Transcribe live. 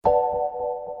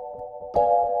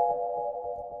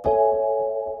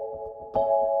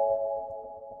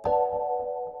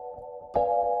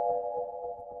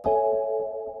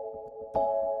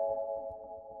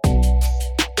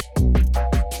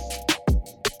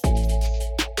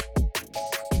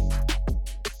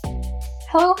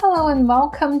Hello, and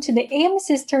welcome to the AM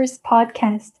Sisters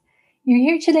podcast. You're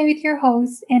here today with your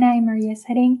host, and I'm Maria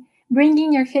Setting,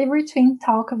 bringing your favorite twin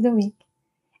talk of the week.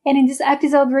 And in this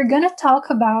episode, we're going to talk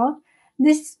about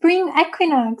the spring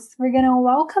equinox. We're going to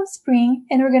welcome spring,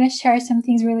 and we're going to share some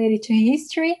things related to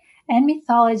history and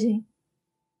mythology.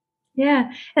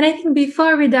 Yeah, and I think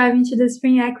before we dive into the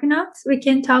spring equinox, we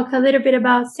can talk a little bit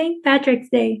about St. Patrick's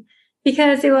Day,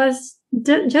 because it was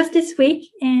just this week,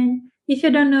 and if you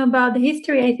don't know about the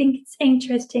history, I think it's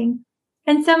interesting.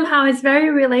 And somehow it's very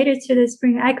related to the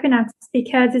spring equinox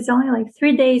because it's only like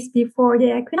 3 days before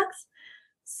the equinox.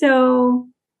 So,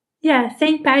 yeah,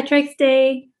 St. Patrick's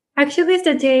Day actually is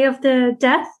the day of the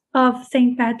death of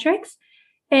St. Patrick's.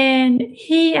 And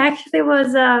he actually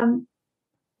was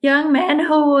young man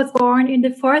who was born in the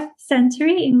 4th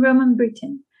century in Roman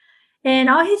Britain. And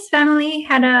all his family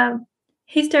had a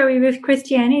history with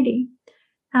Christianity.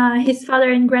 His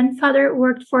father and grandfather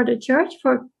worked for the church,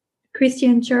 for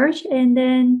Christian church, and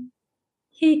then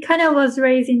he kind of was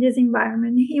raised in this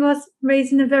environment. He was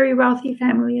raised in a very wealthy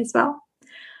family as well.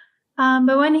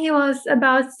 But when he was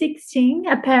about 16,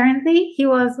 apparently he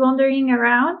was wandering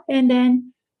around, and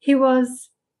then he was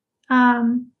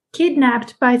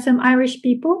kidnapped by some Irish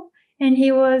people, and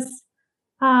he was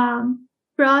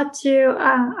brought to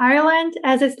Ireland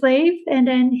as a slave, and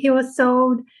then he was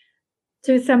sold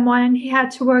to someone, and he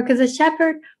had to work as a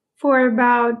shepherd for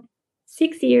about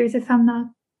 6 years, if I'm not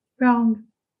wrong.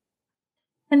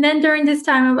 And then during this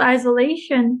time of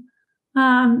isolation,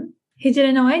 he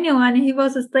didn't know anyone. He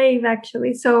was a slave,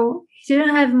 actually, so he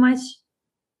didn't have much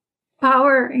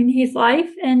power in his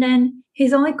life, and then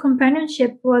his only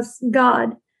companionship was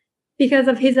God, because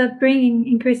of his upbringing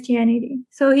in Christianity.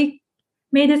 So he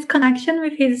made this connection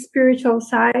with his spiritual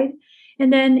side.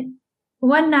 And then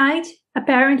one night,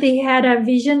 apparently he had a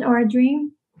vision or a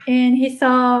dream, and he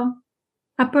saw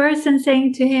a person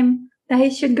saying to him that he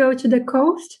should go to the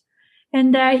coast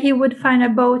and that he would find a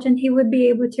boat and he would be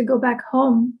able to go back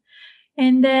home.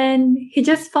 And then he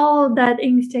just followed that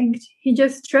instinct. He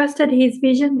just trusted his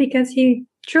vision because he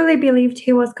truly believed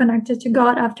he was connected to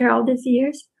God after all these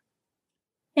years.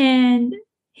 And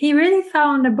he really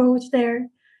found a boat there.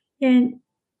 And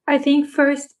I think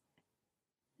first,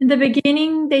 in the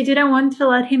beginning, they didn't want to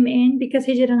let him in because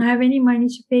he didn't have any money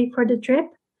to pay for the trip.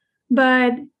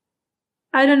 But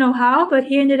I don't know how, but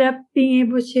he ended up being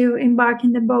able to embark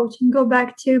in the boat and go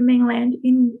back to mainland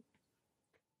in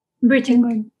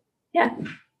Britain. Yeah.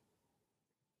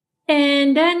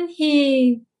 And then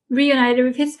he reunited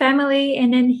with his family,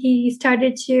 and then he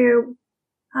started to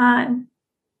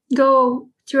go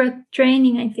through a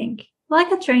training, I think,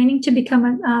 like a training to become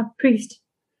a priest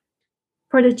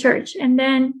for the church. And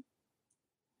then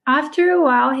after a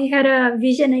while, he had a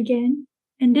vision again.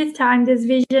 And this time, this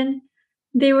vision,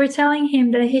 they were telling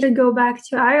him that he should go back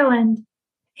to Ireland.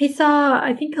 He saw,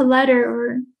 I think, a letter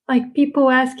or like people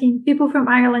from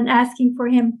Ireland asking for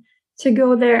him to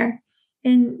go there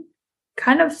and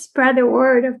kind of spread the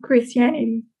word of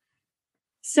Christianity.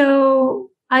 So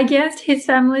I guessed his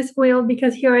family's will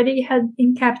because he already had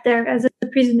been kept there as a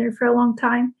prisoner for a long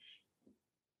time.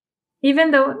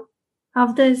 Even though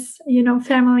of this,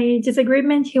 family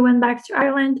disagreement, he went back to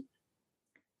Ireland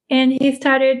and he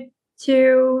started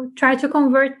to try to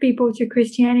convert people to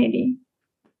Christianity.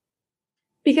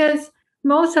 Because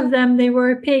most of them, they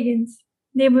were pagans.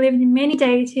 They believed in many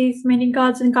deities, many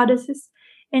gods and goddesses.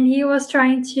 And he was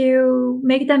trying to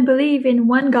make them believe in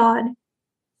one God,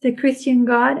 the Christian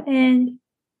God, and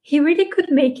he really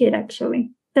could make it,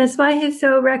 actually. That's why he's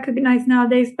so recognized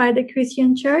nowadays by the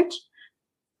Christian church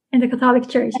and the Catholic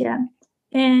church, yeah.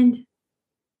 And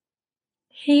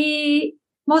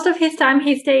most of his time,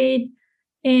 he stayed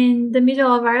in the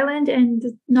middle of Ireland and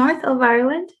the north of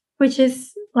Ireland, which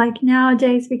is like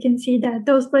nowadays we can see that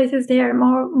those places, they are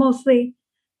mostly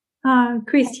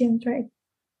Christians, right?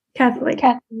 Catholic.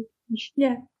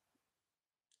 Yeah.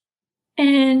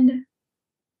 And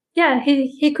yeah,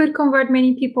 he could convert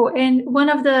many people. And one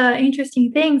of the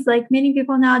interesting things, like many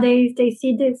people nowadays, they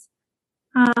see this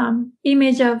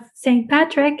image of St.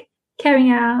 Patrick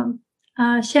carrying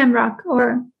a shamrock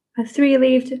or a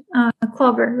 3-leaved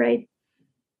clover, right?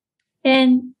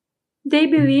 And they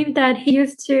believe that he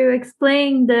used to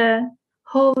explain the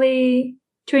Holy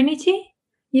Trinity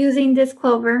using this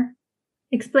clover,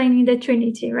 explaining the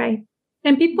Trinity, right?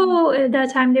 And people at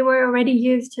that time, they were already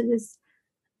used to this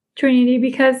Trinity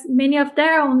because many of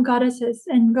their own goddesses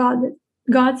and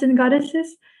gods and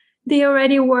goddesses, they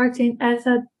already worked as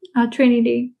a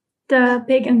Trinity, the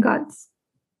pagan gods.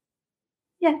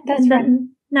 Yeah, that's right.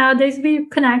 Nowadays we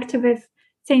connect with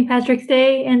St. Patrick's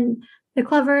Day and the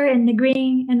clover and the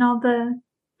green and all the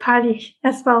party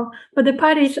as well. But the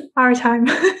party is our time.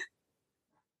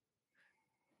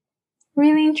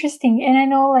 Really interesting. And I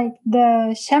know like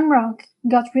the shamrock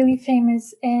got really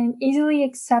famous and easily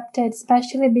accepted,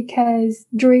 especially because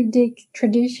Druidic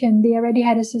tradition, they already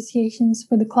had associations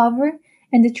with the clover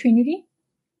and the Trinity.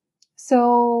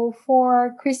 So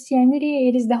for Christianity,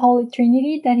 it is the Holy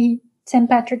Trinity that St.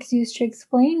 Patrick's used to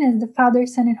explain as the Father,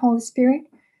 Son, and Holy Spirit.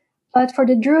 But for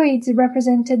the Druids, it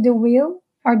represented the wheel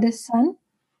or the sun.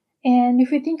 And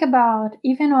if we think about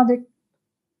even other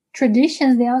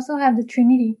traditions, they also have the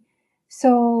Trinity.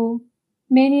 So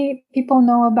many people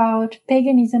know about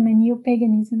paganism and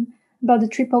neo-paganism, about the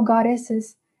triple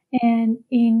goddesses. And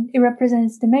it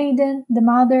represents the maiden, the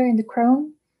mother, and the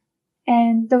crone.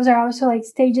 And those are also like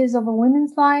stages of a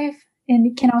woman's life. And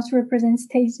it can also represent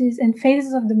stages and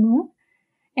phases of the moon.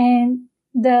 And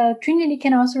the Trinity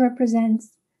can also represent,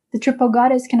 the triple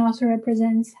goddess can also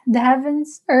represent the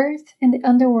heavens, earth, and the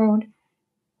underworld.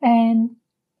 And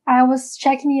I was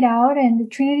checking it out, and the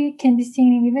Trinity can be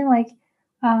seen in even like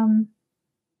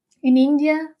in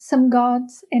India, some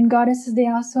gods and goddesses, they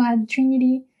also had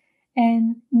Trinity,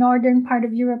 and northern part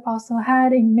of Europe also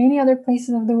had, in many other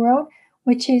places of the world,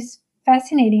 which is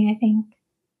fascinating, I think.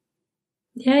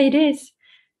 Yeah, it is.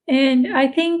 And I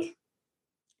think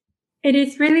it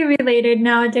is really related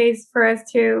nowadays for us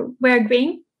to wear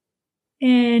green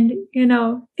and,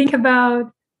 think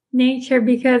about nature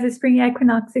because the spring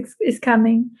equinox is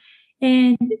coming.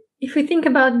 And if we think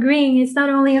about green, it's not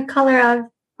only a color of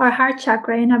our heart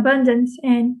chakra and abundance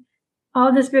and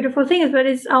all these beautiful things, but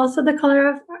it's also the color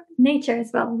of nature as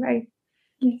well, right?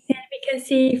 Yes. And we can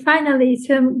see finally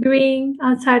some green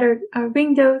outside our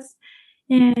windows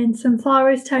and some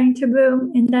flowers starting to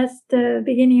bloom, and that's the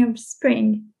beginning of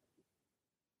spring.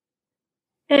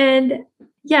 And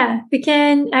yeah, we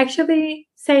can actually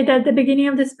say that the beginning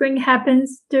of the spring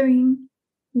happens during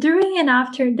and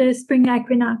after the spring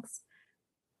equinox,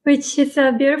 which is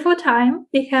a beautiful time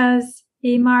because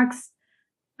it marks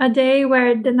a day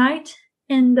where the night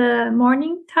and the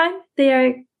morning time, they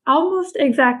are almost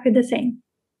exactly the same.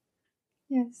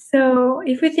 Yes. So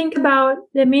if we think about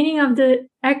the meaning of the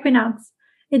equinox,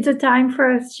 it's a time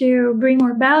for us to bring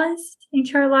more balance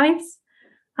into our lives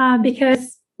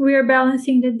because we are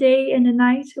balancing the day and the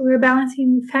night. We're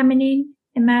balancing feminine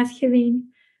and masculine.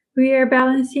 We are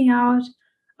balancing out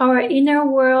our inner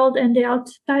world and the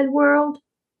outside world.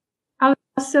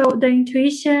 Also, the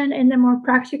intuition and the more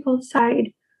practical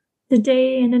side. The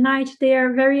day and the night, they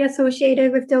are very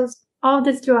associated with all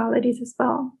these dualities as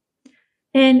well.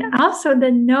 And also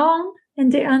the known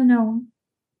and the unknown.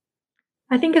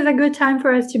 I think it's a good time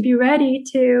for us to be ready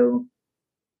to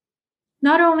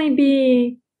not only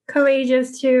be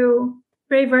courageous to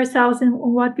brave ourselves in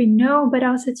what we know, but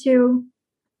also to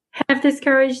have this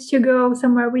courage to go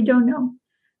somewhere we don't know,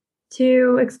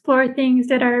 to explore things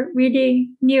that are really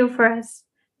new for us,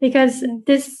 because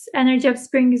this energy of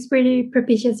spring is really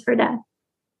propitious for that.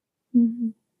 Mm-hmm.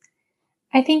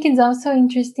 I think it's also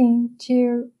interesting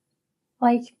to,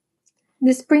 like,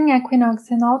 the spring equinox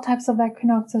and all types of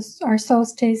equinoxes or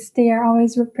solstice, they are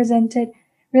always represented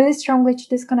really strongly to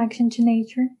this connection to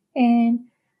nature. And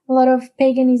a lot of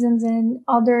paganisms and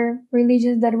other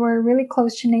religions that were really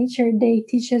close to nature, they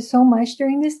teach us so much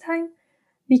during this time,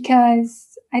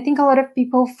 because I think a lot of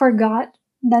people forgot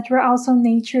that we're also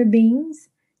nature beings.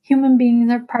 Human beings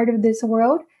are part of this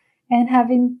world, and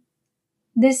having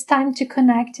this time to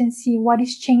connect and see what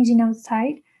is changing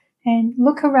outside and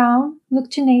look around, look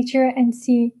to nature and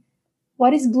see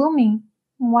what is blooming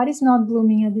and what is not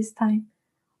blooming at this time.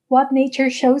 What nature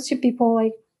shows to people,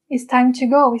 like, it's time to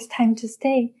go, it's time to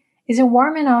stay. Is it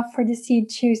warm enough for the seed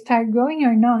to start growing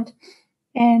or not?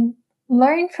 And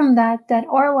learn from that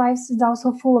our lives is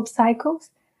also full of cycles.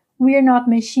 We are not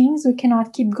machines. We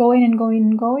cannot keep going and going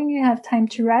and going. You have time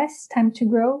to rest, time to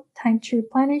grow, time to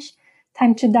replenish,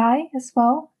 time to die as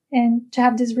well, and to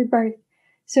have this rebirth.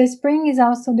 So spring is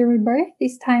also the rebirth,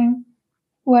 this time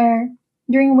where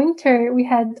during winter we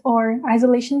had our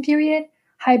isolation period,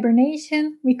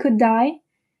 hibernation, we could die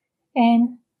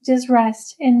and just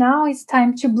rest. And now it's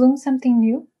time to bloom something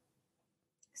new.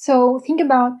 So think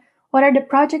about what are the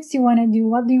projects you want to do?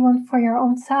 What do you want for your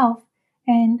own self?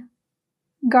 And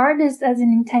guard this as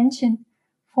an intention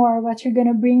for what you're going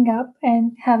to bring up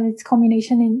and have its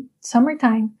culmination in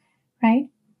summertime, right?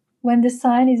 When the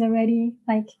sun is already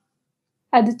like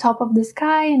at the top of the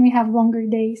sky and we have longer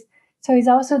days. So it's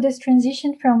also this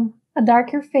transition from a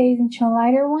darker phase into a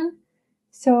lighter one.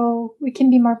 So we can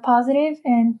be more positive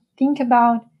and think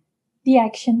about the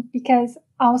action, because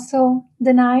also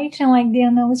the night and like the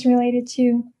unknown is related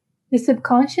to the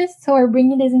subconscious. So we're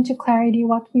bringing this into clarity,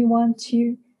 what we want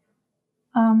to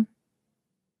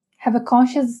have a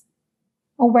conscious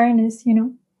awareness,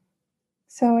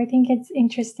 So I think it's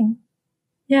interesting.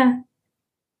 Yeah.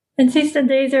 And since the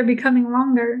days are becoming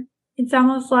longer, it's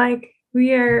almost like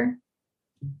we are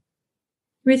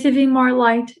receiving more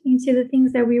light into the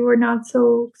things that we were not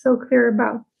so clear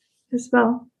about as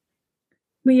well.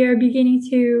 We are beginning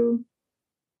to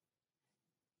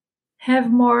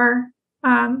have more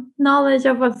knowledge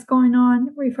of what's going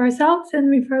on with ourselves and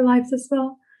with our lives as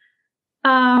well.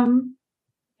 And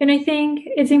I think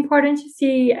it's important to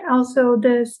see also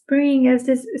the spring as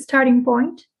this starting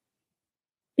point,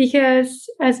 because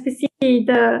as we see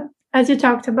as you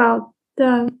talked about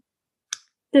the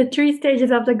 3 stages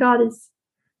of the goddess,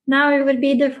 now it would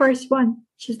be the first one.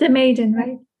 She's the maiden,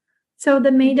 right? So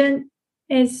the maiden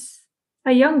is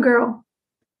a young girl.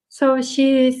 So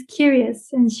she is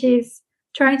curious and she's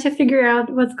trying to figure out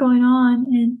what's going on,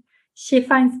 and she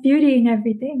finds beauty in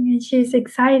everything, and she's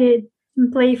excited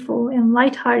and playful and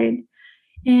lighthearted.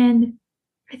 And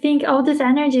I think all these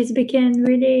energies we can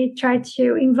really try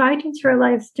to invite into our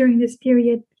lives during this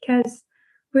period, because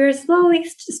we're slowly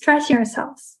stretching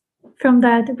ourselves from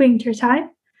that winter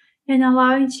time and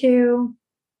allowing to,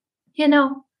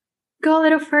 go a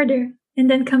little further and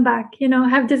then come back,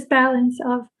 have this balance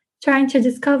of trying to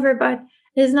discover, but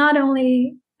it's not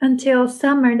only until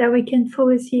summer that we can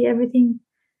fully see everything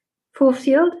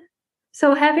fulfilled.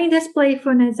 So having this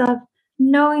playfulness of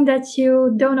knowing that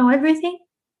you don't know everything,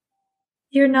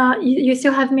 you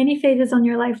still have many phases on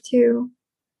your life to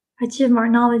achieve more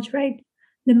knowledge, right?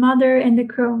 The mother and the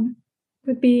crone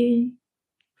would be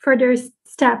further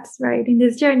steps, right, in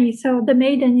this journey. So the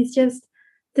maiden is just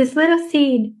this little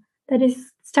seed that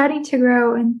is starting to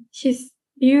grow, and she's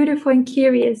beautiful and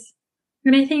curious.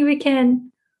 And I think we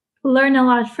can learn a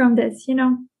lot from this,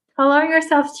 allowing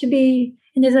ourselves to be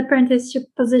in this apprenticeship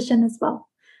position as well.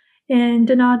 And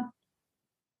do not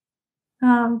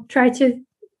try to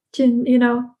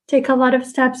take a lot of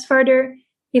steps further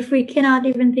if we cannot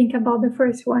even think about the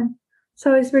first one.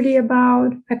 So it's really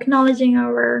about acknowledging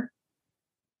our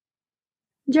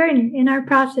journey in our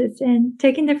process and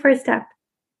taking the first step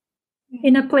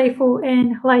in a playful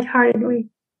and lighthearted way.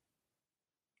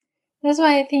 That's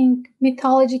why I think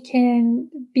mythology can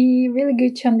be really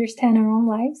good to understand our own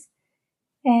lives.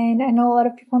 And I know a lot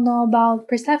of people know about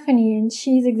Persephone, and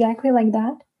she's exactly like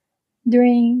that.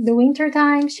 During the winter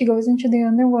time, she goes into the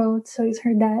underworld, so is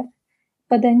her death.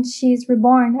 But then she's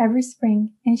reborn every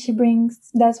spring, and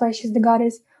that's why she's the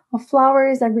goddess of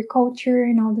flowers, agriculture,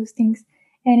 and all those things.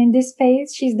 And in this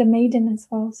phase, she's the maiden as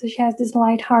well. So she has this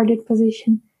light-hearted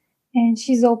position, and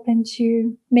she's open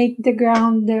to make the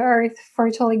ground, the earth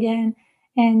fertile again,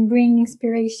 and bring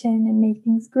inspiration and make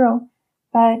things grow.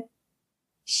 But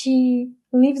she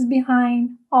leaves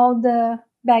behind all the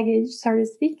baggage, so to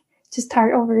speak, to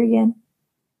start over again.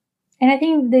 And I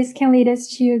think this can lead us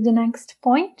to the next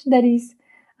point, that is,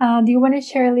 do you want to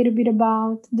share a little bit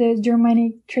about the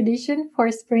Germanic tradition for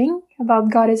spring,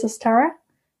 about goddess Ostara?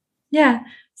 Yeah.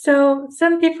 So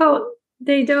some people,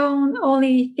 they don't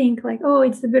only think like, oh,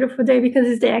 it's a beautiful day because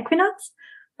it's the equinox,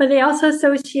 but they also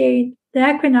associate the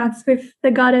equinox with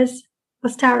the goddess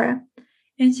Ostara.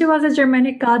 And she was a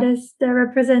Germanic goddess that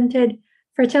represented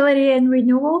fertility and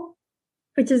renewal,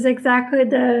 which is exactly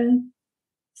the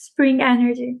spring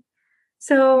energy.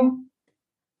 So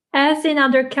as in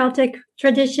other Celtic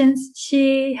traditions,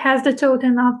 she has the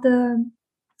totem of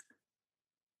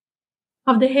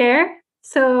the hare.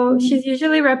 So she's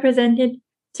usually represented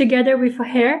together with a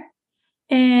hare,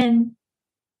 and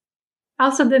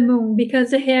also the moon,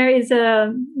 because the hare is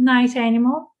a night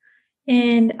animal.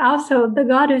 And also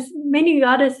many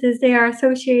goddesses, they are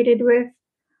associated with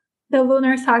the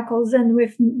lunar cycles and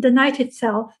with the night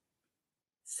itself.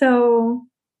 So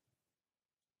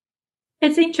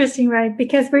it's interesting, right?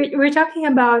 Because we're talking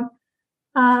about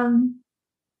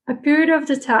a period of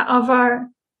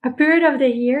a period of the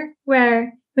year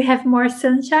where we have more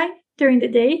sunshine during the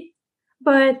day,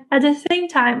 but at the same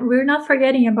time, we're not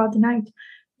forgetting about the night,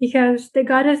 because the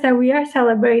goddess that we are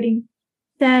celebrating,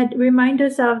 that remind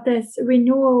us of this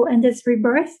renewal and this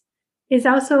rebirth, is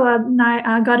also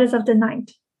a goddess of the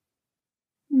night.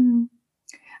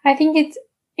 I think it's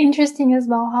interesting as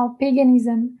well how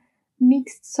paganism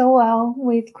mixed so well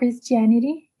with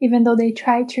Christianity, even though they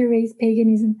tried to erase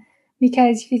paganism.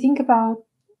 Because if you think about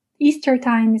Easter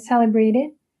time is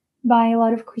celebrated by a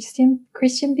lot of Christian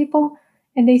people,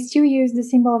 and they still use the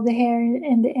symbol of the hare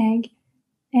and the egg.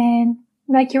 And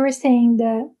like you were saying,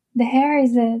 the hare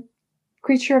is a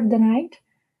creature of the night,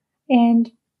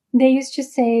 and they used to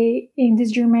say in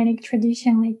this Germanic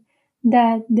tradition,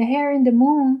 that the hare and the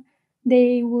moon,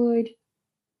 they would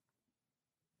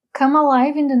come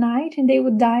alive in the night and they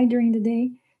would die during the day.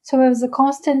 So it was a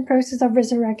constant process of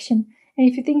resurrection. And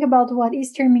if you think about what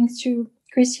Easter means to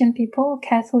Christian people,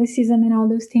 Catholicism and all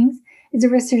those things, it's a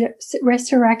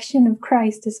resurrection of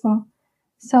Christ as well.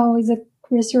 So it's a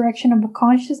resurrection of a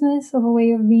consciousness, of a way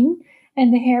of being.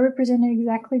 And the hair represented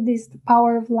exactly this, the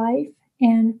power of life.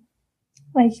 And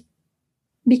like,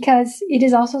 because it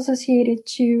is also associated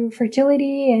to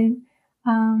fertility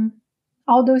and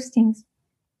all those things.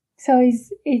 So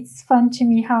it's fun to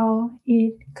me how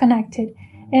it connected.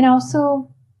 And also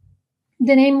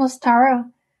the name Ostara,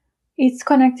 it's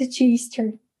connected to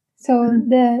Easter. So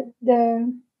the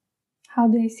how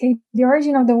do I say, the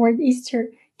origin of the word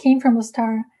Easter came from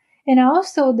Ostara. And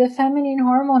also the feminine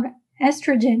hormone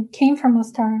estrogen came from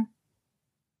Ostara.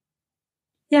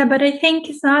 Yeah, but I think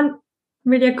it's not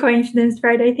really a coincidence,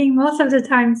 right? I think most of the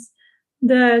times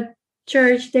the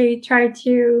church, they try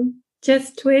to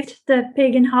just twist the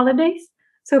pagan holidays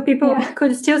so people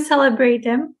could still celebrate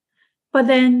them, but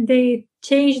then they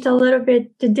changed a little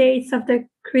bit the dates of the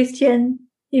Christian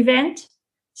event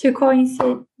to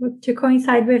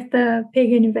coincide with the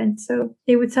pagan event. So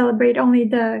they would celebrate only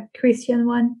the Christian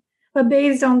one, but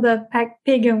based on the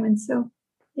pagan one. So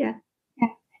yeah.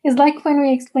 It's like when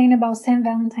we explain about St.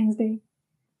 Valentine's Day.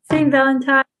 St.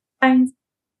 Valentine's,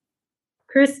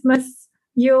 Christmas,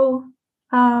 Yule,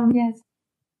 yes,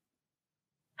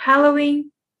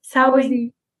 Halloween,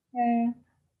 Samhain.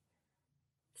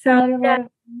 So yeah.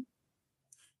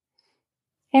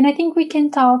 And I think we can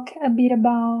talk a bit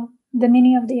about the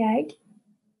meaning of the egg.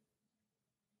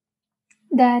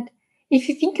 That if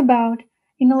you think about,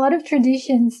 in a lot of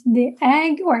traditions, the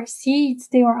egg or seeds,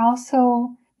 they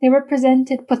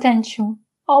represented potential.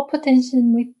 All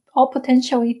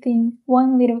potential within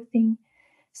one little thing.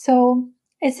 So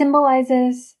it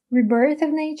symbolizes rebirth of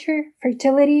nature,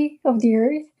 fertility of the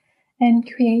earth, and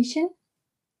creation.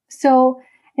 So,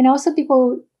 and also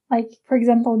people, like, for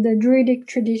example, the Druidic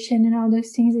tradition and all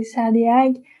those things, they said the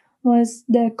egg was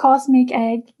the cosmic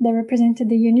egg that represented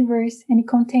the universe, and it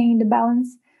contained the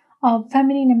balance of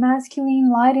feminine and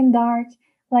masculine, light and dark.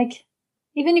 Like,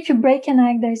 even if you break an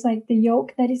egg, there's like the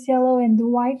yolk that is yellow and the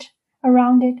white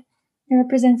around it. It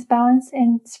represents balance,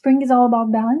 and spring is all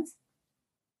about balance.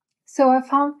 So I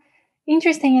found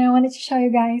interesting, and I wanted to show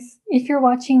you guys. If you're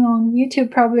watching on YouTube,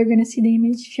 probably you're going to see the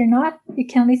image. If you're not, you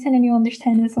can listen and you'll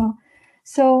understand as well.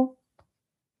 So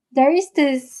there is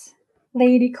this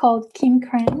lady called Kim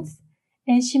Krantz,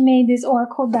 and she made this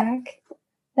oracle deck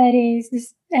that is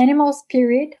this animal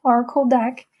spirit oracle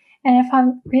deck. And I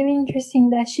found really interesting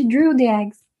that she drew the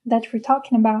eggs that we're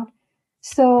talking about.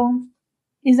 So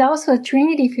it's also a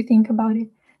trinity if you think about it.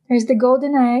 There's the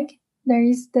golden egg, there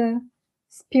is the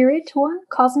spirit one,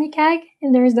 cosmic egg,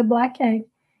 and there is the black egg.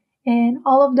 And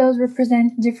all of those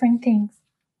represent different things.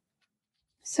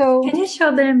 So can you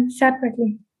show them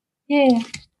separately? Yeah.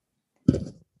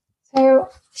 So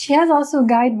she has also a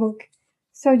guidebook.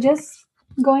 So just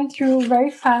going through very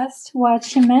fast what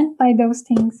she meant by those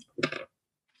things.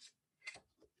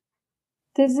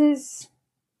 This is,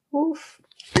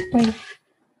 wait.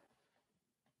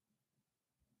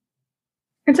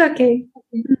 It's okay.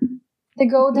 The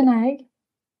golden egg.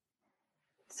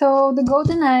 So the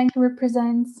golden egg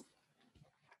represents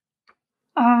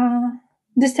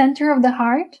the center of the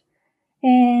heart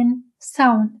and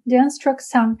sound, the unstruck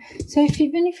sound. So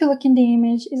even if you look in the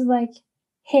image, it's like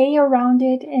hay around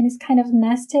it and it's kind of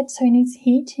nested, so it needs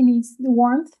heat, it needs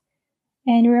warmth,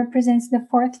 and it represents the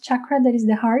fourth chakra, that is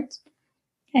the heart.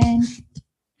 And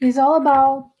it's all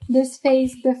about this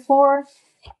phase before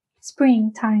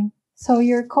springtime. So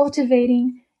you're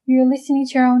cultivating, you're listening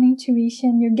to your own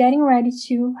intuition, you're getting ready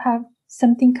to have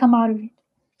something come out of it.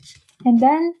 And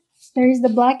then there is the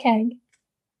black egg.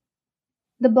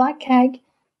 The black egg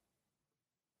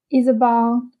is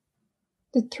about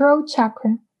the throat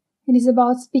chakra. It is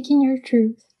about speaking your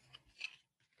truth.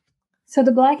 So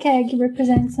the black egg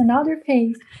represents another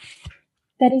phase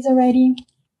that is already,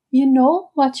 you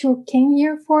know what you came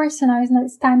here for, so now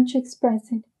it's time to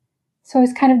express it. So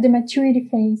it's kind of the maturity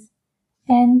phase.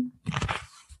 And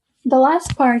the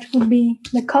last part would be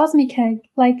the cosmic egg,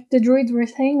 like the druids were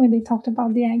saying when they talked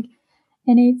about the egg.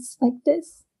 And it's like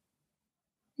this.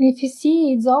 And if you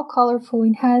see, it's all colorful.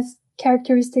 It has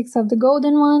characteristics of the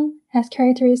golden one, has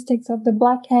characteristics of the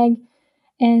black egg,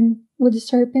 and with the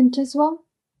serpent as well.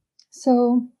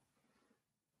 So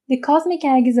the cosmic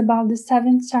egg is about the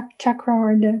seventh chakra,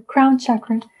 or the crown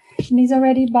chakra, and is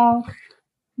already about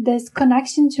this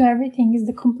connection to everything, is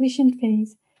the completion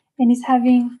phase, and is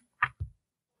having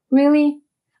really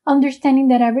understanding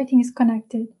that everything is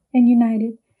connected and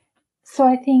united. So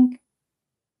I think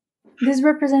this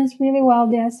represents really well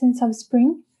the essence of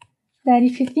spring, that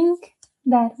if you think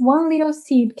that one little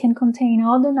seed can contain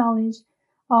all the knowledge,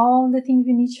 all the things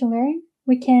we need to learn,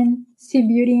 we can see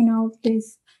beauty in all of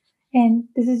this. And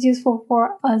this is useful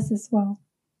for us as well,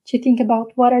 to think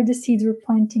about what are the seeds we're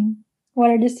planting, what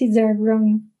are the seeds that are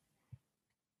growing.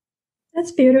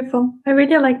 That's beautiful. I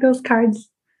really like those cards.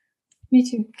 Me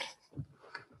too.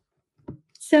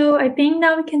 So I think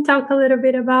now we can talk a little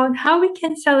bit about how we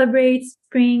can celebrate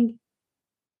spring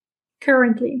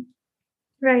currently,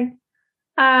 right?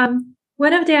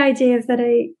 One of the ideas that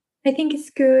I think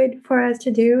is good for us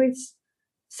to do is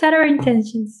set our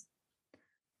intentions.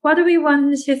 What do we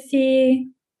want to see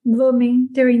blooming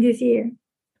during this year?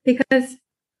 Because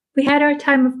we had our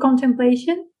time of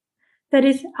contemplation that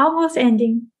is almost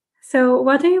ending. So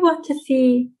what do you want to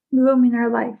see bloom in our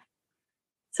life?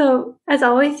 So as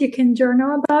always, you can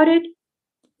journal about it.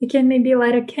 You can maybe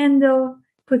light a candle,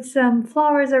 put some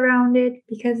flowers around it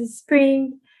because it's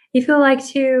spring. If you like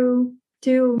to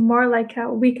do more like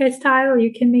a Wicca style,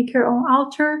 you can make your own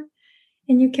altar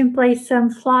and you can place some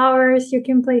flowers. You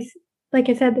can place, like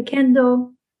I said, the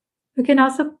candle. You can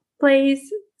also place,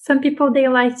 some people, they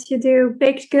like to do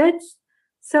baked goods.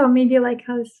 So maybe like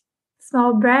a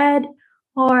small bread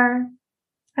or,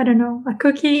 I don't know, a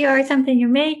cookie or something you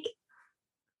make.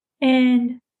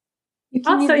 And you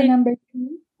can also use the number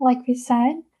 3, like we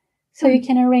said. So you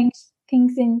can arrange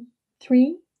things in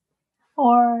 3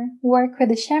 or work with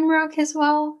the shamrock as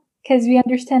well, because we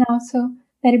understand also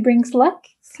that it brings luck.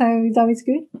 So it's always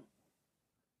good.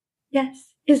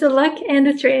 Yes, it's a luck and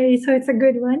a trade, so it's a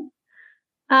good one.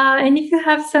 And if you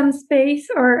have some space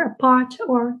or a pot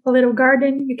or a little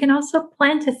garden, you can also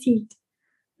plant a seed,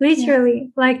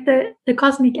 literally, like the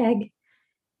cosmic egg.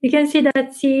 You can see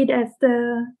that seed as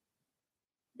the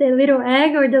little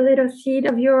egg or the little seed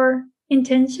of your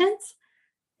intentions.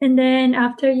 And then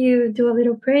after you do a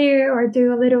little prayer or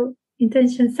do a little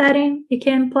intention setting, you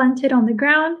can plant it on the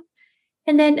ground.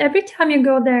 And then every time you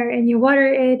go there and you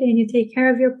water it and you take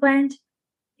care of your plant,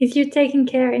 is you taking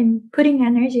care and putting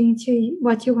energy into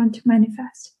what you want to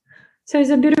manifest. So it's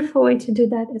a beautiful way to do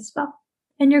that as well.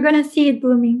 And you're going to see it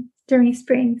blooming during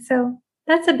spring. So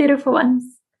that's a beautiful one.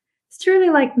 It's truly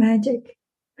like magic.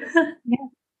 Yeah.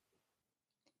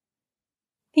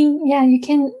 You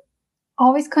can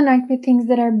always connect with things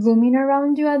that are blooming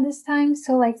around you at this time.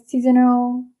 So like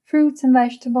seasonal fruits and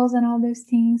vegetables and all those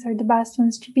things are the best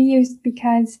ones to be used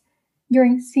because you're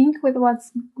in sync with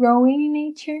what's growing in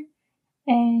nature.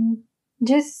 And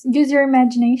just use your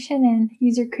imagination and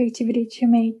use your creativity to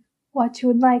make what you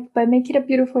would like, but make it a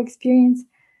beautiful experience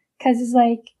because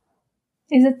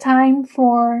it's a time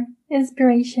for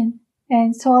inspiration.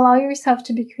 And so allow yourself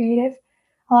to be creative,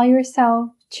 allow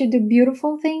yourself to do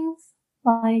beautiful things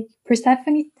like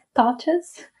Persephone taught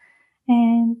us.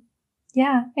 And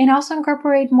also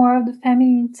incorporate more of the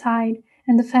feminine side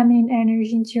and the feminine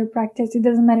energy into your practice. It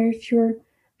doesn't matter if you're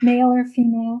male or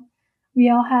female. We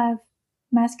all have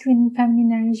masculine and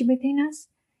feminine energy within us.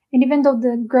 And even though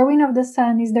the growing of the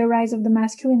sun is the rise of the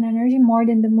masculine energy more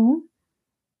than the moon,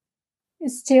 it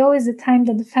still is a time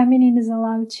that the feminine is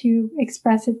allowed to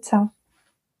express itself.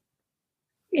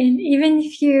 And even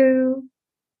if you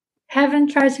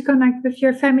haven't tried to connect with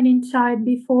your feminine side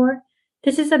before,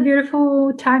 this is a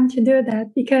beautiful time to do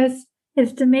that because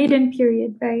it's the maiden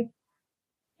period, right?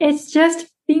 It's just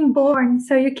being born.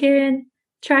 So you can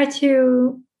try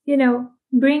to,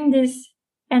 bring this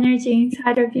energy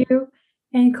inside of you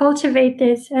and cultivate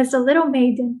this as a little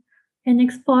maiden and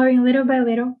exploring little by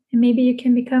little. And maybe you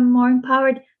can become more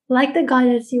empowered like the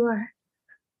goddess you are.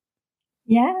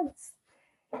 Yes.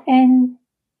 And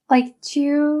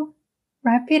to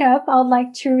wrap it up, I would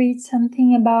like to read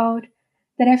something about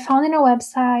that I found in a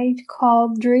website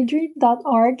called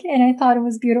druidry.org, and I thought it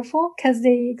was beautiful because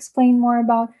they explain more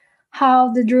about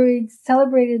how the Druids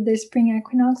celebrated their spring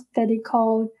equinox that they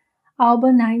called Alba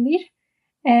Nailir,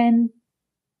 and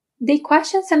they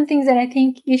questioned some things that I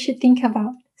think you should think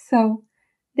about. So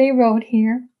they wrote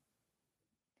here,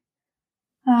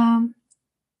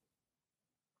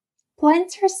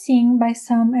 plants are seen by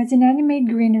some as inanimate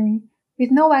greenery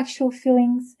with no actual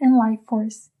feelings and life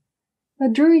force.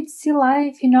 But Druids see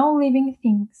life in all living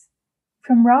things,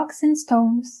 from rocks and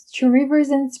stones to rivers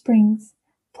and springs,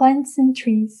 plants and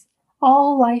trees.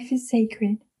 All life is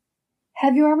sacred.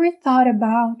 Have you ever thought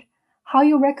about how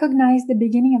you recognize the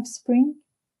beginning of spring?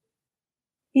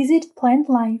 Is it plant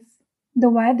life, the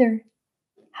weather?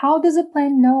 How does a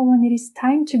plant know when it is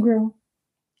time to grow?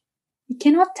 It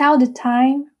cannot tell the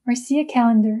time or see a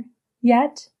calendar,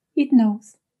 yet it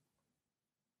knows.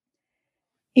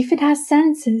 If it has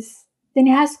senses, then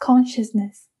it has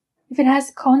consciousness. If it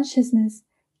has consciousness,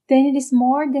 then it is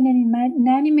more than an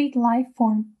inanimate life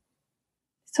form.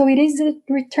 So it is the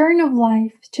return of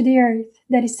life to the earth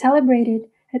that is celebrated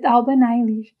at Alban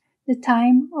Eilish, the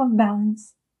time of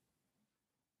balance.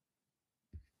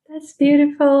 That's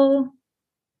beautiful.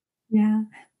 Yeah.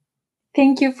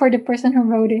 Thank you for the person who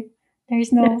wrote it.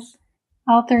 There's no Yes.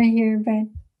 author here, but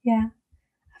yeah,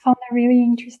 I found that really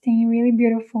interesting, really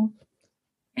beautiful.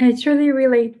 I truly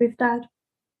relate with that.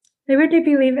 I really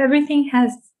believe everything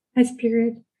has a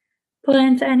spirit.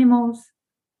 Plants, animals,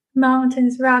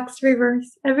 mountains, rocks,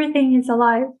 rivers, everything is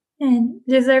alive and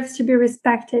deserves to be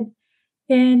respected.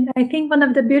 And I think one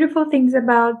of the beautiful things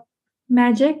about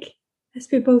magic, as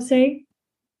people say,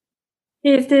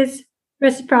 is this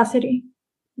reciprocity,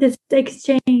 this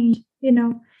exchange.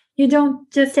 You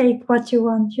don't just take what you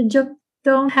want. You just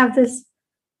don't have this,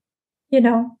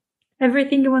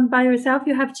 everything you want by yourself.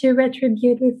 You have to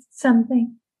retribute with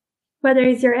something, whether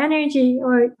it's your energy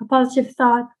or a positive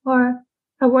thought or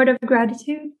a word of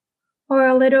gratitude or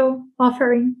a little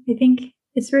offering. I think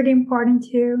it's really important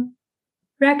to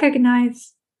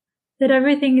recognize that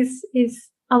everything is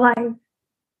alive.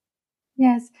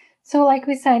 Yes. So, like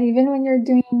we said, even when you're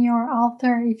doing your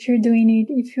altar, if you're doing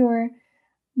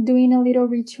a little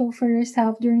ritual for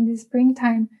yourself during the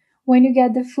springtime, when you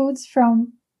get the foods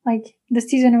from like the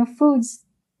seasonal foods,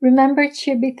 remember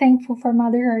to be thankful for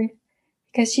Mother Earth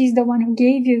because she's the one who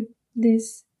gave you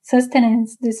this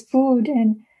sustenance, this food,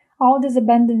 and all this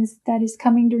abundance that is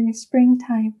coming during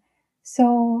springtime.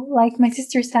 So, like my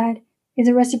sister said, it's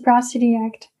a reciprocity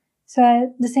act. So,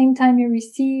 at the same time you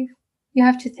receive, you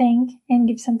have to thank and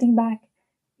give something back.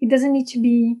 It doesn't need to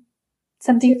be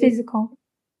something physical,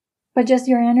 but just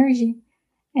your energy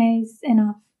is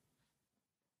enough.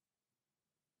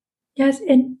 Yes,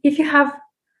 and if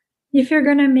you're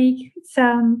gonna make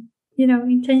some,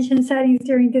 intention settings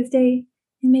during this day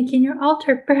and making your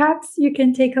altar, perhaps you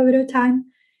can take a little time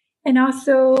and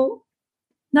also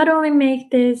not only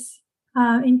make this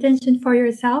intention for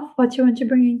yourself, what you want to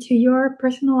bring into your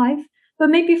personal life, but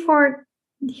maybe for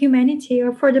humanity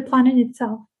or for the planet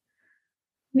itself.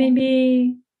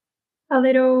 Maybe a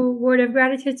little word of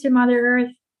gratitude to Mother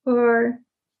Earth or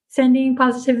sending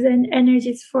positive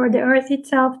energies for the earth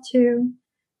itself to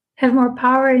have more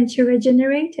power and to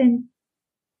regenerate and,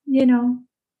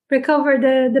 recover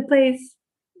the place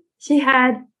she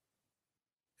had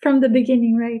from the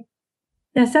beginning, right?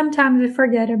 That sometimes we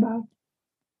forget about.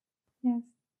 Yes.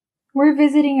 We're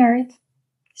visiting Earth.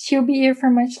 She'll be here for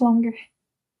much longer.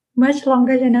 Much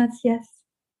longer than us, yes.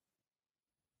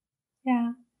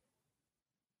 Yeah.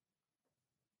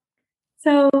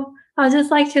 So I'd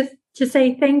just like to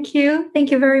say thank you.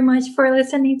 Thank you very much for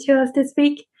listening to us this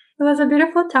week. It was a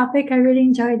beautiful topic. I really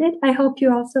enjoyed it. I hope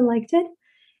you also liked it.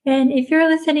 And if you're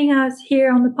listening us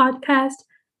here on the podcast,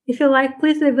 if you like,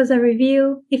 please leave us a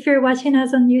review. If you're watching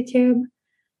us on YouTube,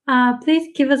 please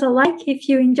give us a like if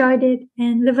you enjoyed it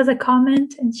and leave us a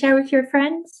comment and share with your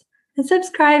friends and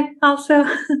subscribe also.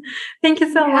 Thank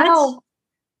you so much.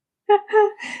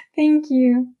 Thank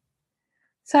you.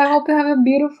 So I hope you have a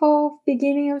beautiful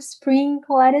beginning of spring.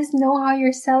 Let us know how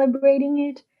you're celebrating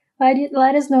it.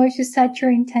 Let us know if you set your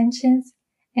intentions.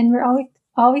 And we're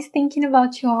always thinking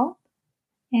about you all.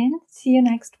 And see you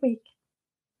next week.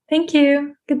 Thank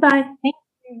you. Goodbye. Thank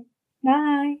you.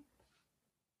 Bye.